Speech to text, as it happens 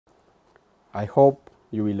I hope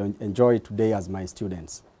you will enjoy today as my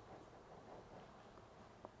students.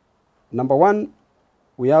 Number one,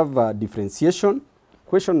 we have differentiation.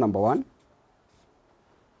 Question number one.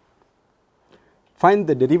 Find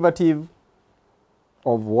the derivative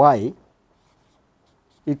of y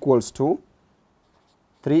equals to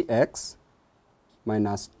 3x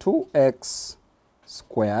minus 2x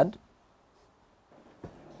squared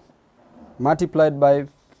multiplied by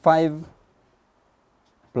 5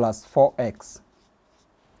 plus 4x.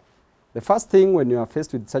 The first thing when you are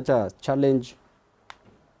faced with such a challenge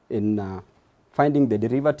in finding the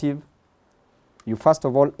derivative, you first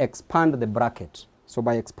of all expand the bracket. So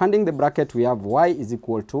by expanding the bracket, we have y is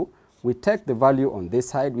equal to, we take the value on this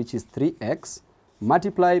side, which is 3x,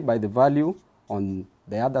 multiply by the value on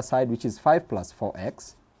the other side, which is 5 plus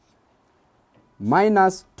 4x,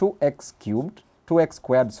 minus 2x cubed, 2x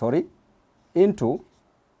squared, sorry, into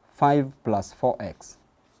 5 plus 4x.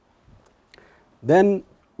 Then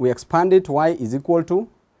we expand it, y is equal to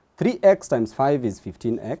 3x times 5 is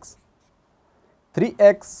 15x.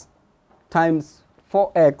 3x times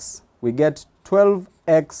 4x, we get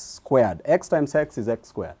 12x squared. X times x is x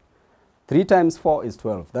squared. 3 times 4 is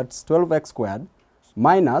 12. That's 12x squared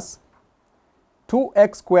minus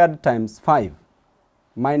 2x squared times 5.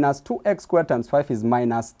 Minus 2x squared times 5 is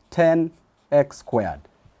minus 10x squared.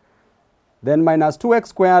 Then minus 2x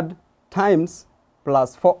squared times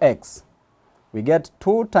plus 4x. We get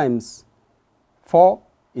 2 times 4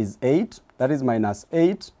 is 8. That is minus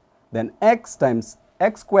 8. Then x times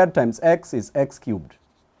x squared times x is x cubed.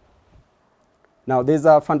 Now there's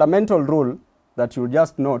a fundamental rule that you'll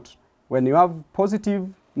just note. When you have positive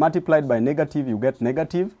multiplied by negative, you get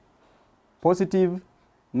negative. Positive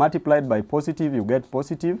multiplied by positive, you get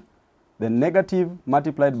positive. Then negative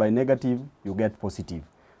multiplied by negative, you get positive.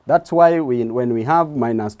 That's why when we have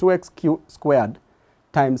minus 2x squared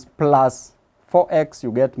times plus 4x,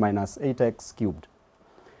 you get minus 8x cubed.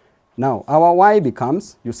 Now our y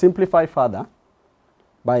becomes, you simplify further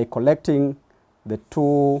by collecting the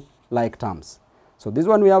two like terms. So this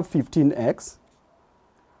one we have 15x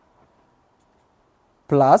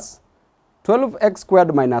plus 12x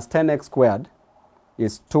squared minus 10x squared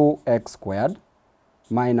is 2x squared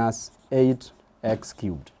minus 8x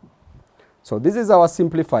cubed. So this is our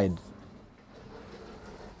simplified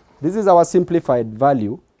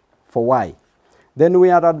value for y. Then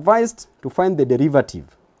we are advised to find the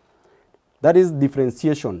derivative. That is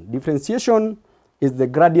differentiation. Differentiation is the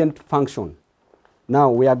gradient function. Now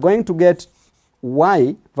we are going to get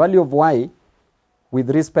y, value of y with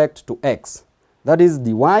respect to x. That is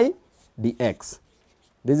dy dx.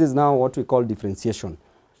 This is now what we call differentiation.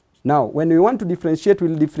 Now when we want to differentiate,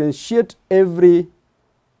 we'll differentiate every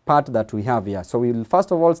part that we have here. So we will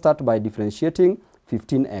first of all start by differentiating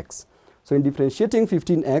 15x. So in differentiating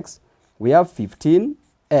 15x, we have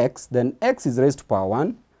 15x, then x is raised to power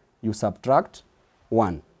 1, you subtract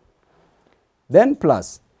 1. Then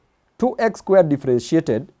plus 2x squared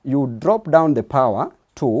differentiated, you drop down the power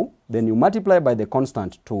 2, then you multiply by the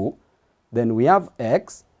constant 2, then we have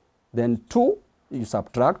x, then 2, you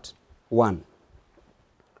subtract 1.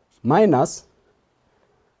 Minus,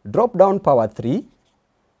 drop down power 3,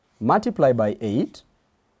 multiply by 8,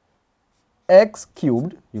 x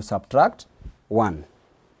cubed, you subtract 1.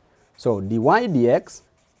 So dy dx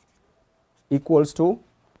equals to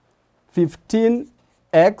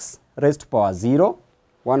 15x raised to power 0,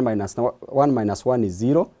 1 minus 1 is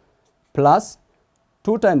 0, plus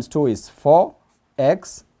 2 times 2 is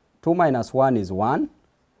 4x, 2 minus 1 is 1,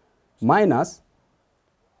 minus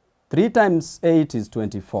 3 times 8 is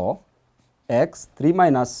 24, x, 3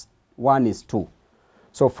 minus 1 is 2.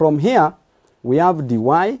 So from here, we have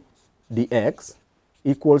dy dx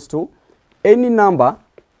equals to any number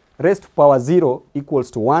raised to power 0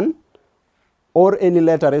 equals to 1, or any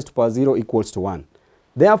letter raised to power 0 equals to 1.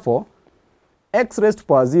 Therefore, x raised to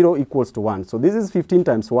power 0 equals to 1. So this is 15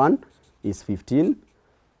 times 1 is 15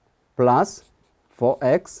 plus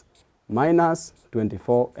 4x minus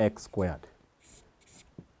 24x squared.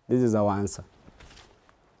 This is our answer.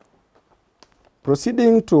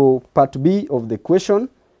 Proceeding to part B of the question.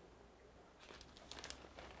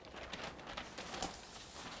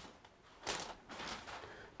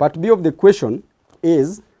 Part B of the question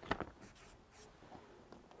is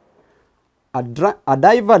a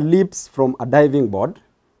diver leaps from a diving board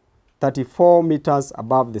 34 meters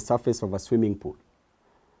above the surface of a swimming pool.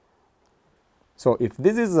 So if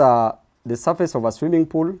this is the surface of a swimming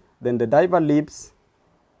pool, then a diver leaps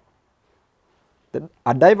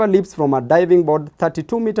from a diving board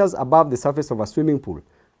 32 meters above the surface of a swimming pool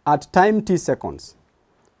at time t seconds.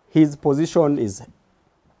 His position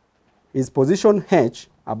H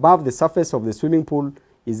above the surface of the swimming pool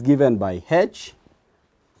is given by h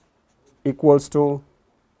equals to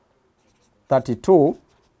 32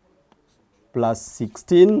 plus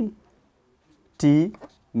 16t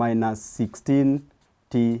minus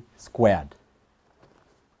 16t squared.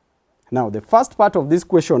 Now, the first part of this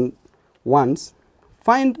question wants,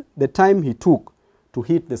 find the time he took to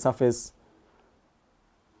hit the surface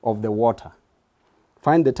of the water.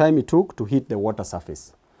 Find the time it took to hit the water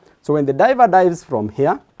surface. So when the diver dives from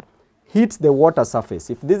here, hits the water surface.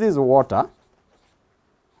 If this is water,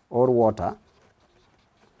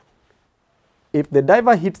 if the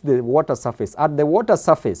diver hits the water surface, at the water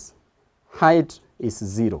surface, height is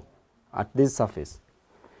 0 at this surface.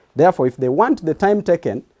 Therefore, if they want the time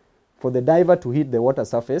taken for the diver to hit the water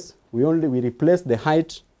surface, we replace the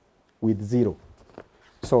height with 0.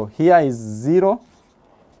 So here is 0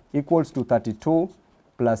 equals to 32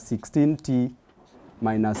 plus 16t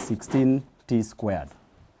minus 16t squared.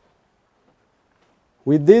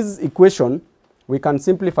 With this equation, we can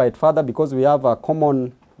simplify it further because we have a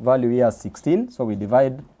common value here, 16. So we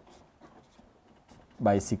divide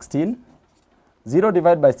by 16. 0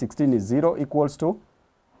 divided by 16 is 0 equals to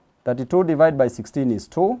 32 divided by 16 is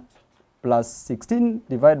 2 plus 16t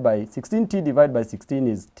divided by 16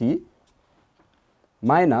 is t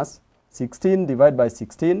minus 16 divided by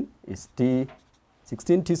 16 is t.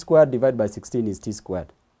 16t squared divided by 16 is t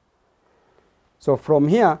squared. So from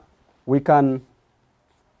here, we can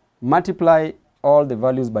multiply all the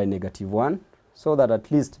values by -1 so that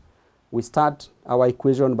at least we start our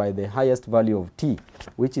equation by the highest value of t,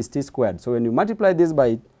 which is t squared. So when you multiply this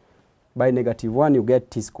by -1, you get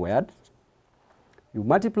t squared. You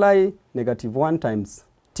multiply -1 times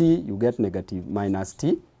t, you get minus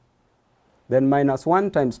t. Then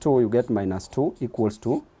 -1 times 2, you get -2 equals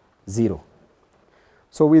to 0.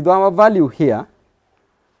 So with our value here,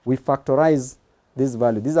 we factorize this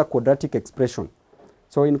value. This is a quadratic expression.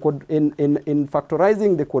 So in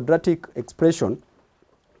factorizing the quadratic expression,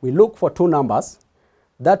 we look for two numbers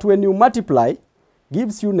that when you multiply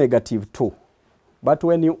gives you -2. But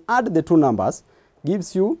when you add the two numbers,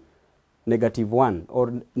 gives you -1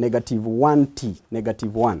 or -1t,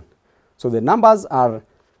 -1. So the numbers are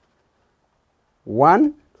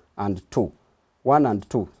 1 and 2, 1 and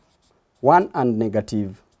 2, 1 and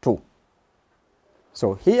 -2.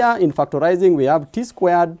 So here in factorizing, we have t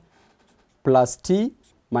squared plus t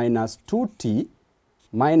minus 2t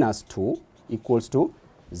minus 2 equals to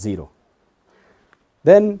 0.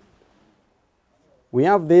 Then we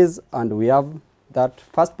have this and we have that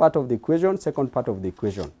first part of the equation, second part of the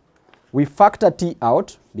equation. We factor t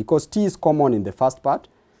out because t is common in the first part.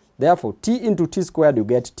 Therefore, t into t squared, you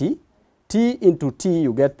get t. T into t,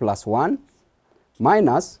 you get plus 1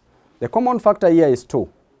 minus, the common factor here is 2,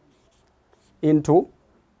 into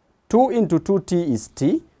 2 into 2t is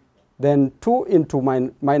t. Then 2 into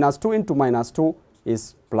minus 2 into minus 2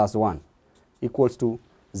 is plus 1 equals to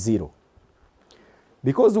 0.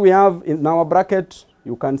 Because we have in our bracket,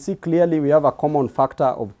 you can see clearly we have a common factor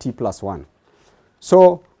of t plus 1.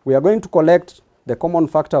 So we are going to collect the common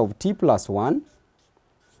factor of t plus 1,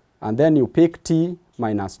 and then you pick t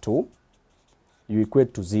minus 2, you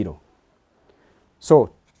equate to 0. So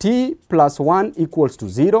t plus 1 equals to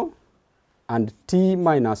 0, and t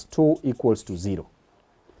minus 2 equals to 0.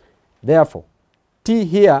 Therefore, t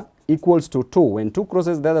here equals to 2. When 2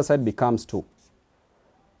 crosses the other side becomes 2.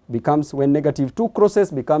 Becomes, when -2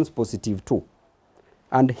 crosses, becomes +2.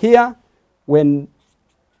 And here, when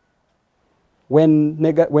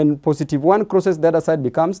 +1 crosses the other side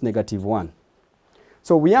becomes -1.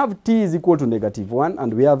 So we have t is equal to -1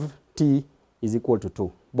 and we have t is equal to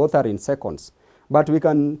 2. Both are in seconds. But we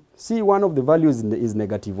can see one of the values is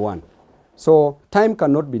 -1. So time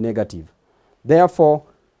cannot be negative. Therefore,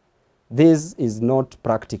 this is not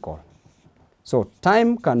practical. So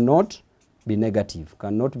time cannot be negative,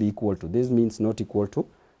 cannot be equal to. This means not equal to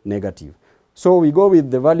negative. So we go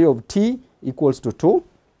with the value of t equals to 2,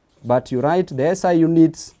 but you write the SI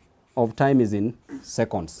units of time is in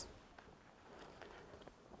seconds.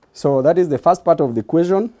 So that is the first part of the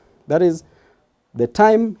equation. That is the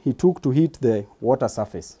time he took to hit the water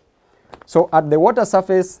surface. So at the water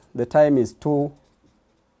surface, the time is 2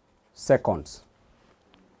 seconds.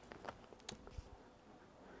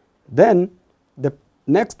 Then the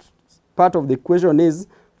next part of the equation is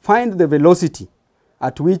find the velocity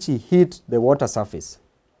at which he hit the water surface.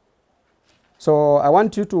 So I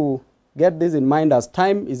want you to get this in mind as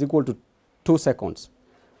time is equal to 2 seconds.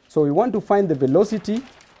 So we want to find the velocity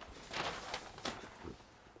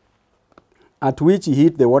at which he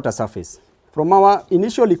hit the water surface. From our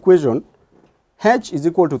initial equation, h is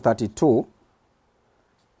equal to 32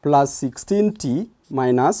 plus 16t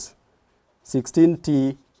minus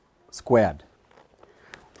 16t squared.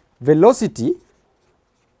 Velocity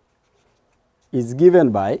is given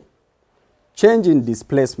by change in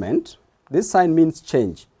displacement. This sign means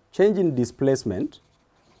change. Change in displacement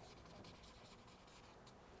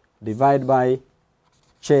divided by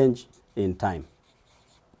change in time.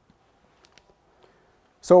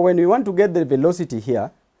 So when we want to get the velocity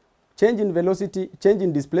here, change in velocity, change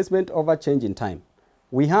in displacement over change in time.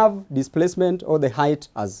 We have displacement or the height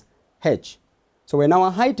as h. So when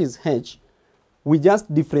our height is h, we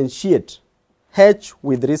just differentiate h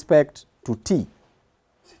with respect to t.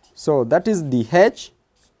 So that is dh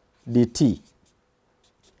dt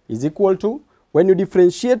is equal to, when you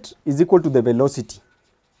differentiate, is equal to the velocity.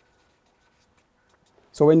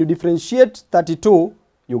 So when you differentiate 32,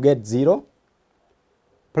 you get 0,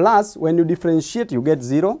 plus when you differentiate, you get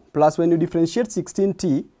 0, plus when you differentiate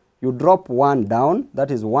 16t, you drop 1 down,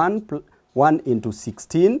 that is 1 into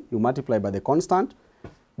 16, you multiply by the constant,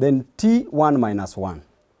 then t1 minus 1.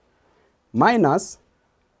 Minus,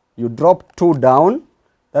 you drop 2 down,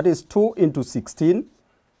 that is 2 into 16,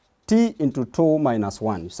 t into 2 minus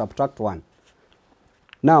 1, you subtract 1.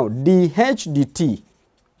 Now, dh dt,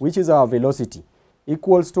 which is our velocity,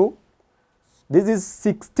 equals to, this is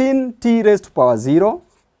 16t raised to power 0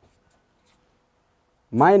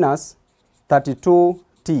 minus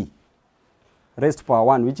 32t raised to power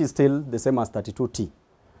 1, which is still the same as 32t.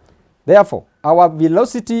 Therefore, our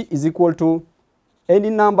velocity is equal to any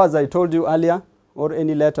numbers I told you earlier, or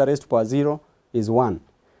any letter raised to power 0 is 1.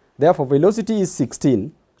 Therefore, velocity is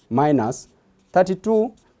 16 minus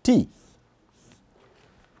 32t.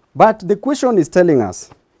 But the question is telling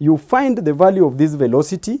us, you find the value of this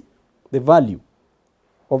velocity,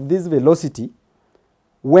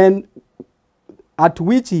 when at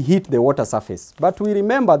which he hit the water surface. But we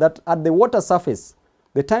remember that at the water surface,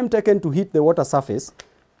 the time taken to hit the water surface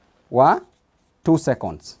were 2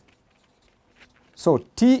 seconds. So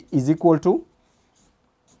t is equal to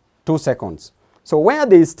 2 seconds. So where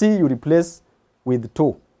there is t, you replace with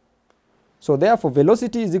 2. So therefore,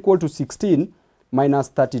 velocity is equal to 16 minus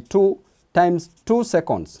 32 times 2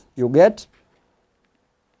 seconds. You get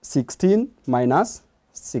 16 minus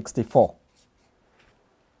 64.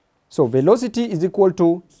 So velocity is equal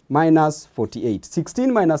to minus 48.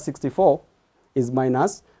 16 minus 64 is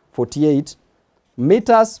minus 48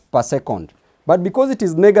 meters per second. But because it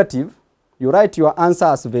is negative, you write your answer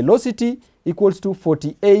as velocity equals to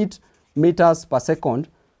 48 meters per second.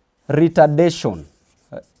 Retardation.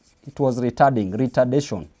 It was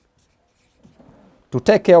retardation. To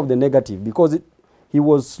take care of the negative, because he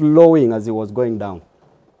was slowing as he was going down.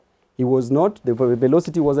 He was not, the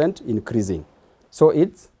velocity wasn't increasing. So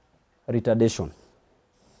it's retardation.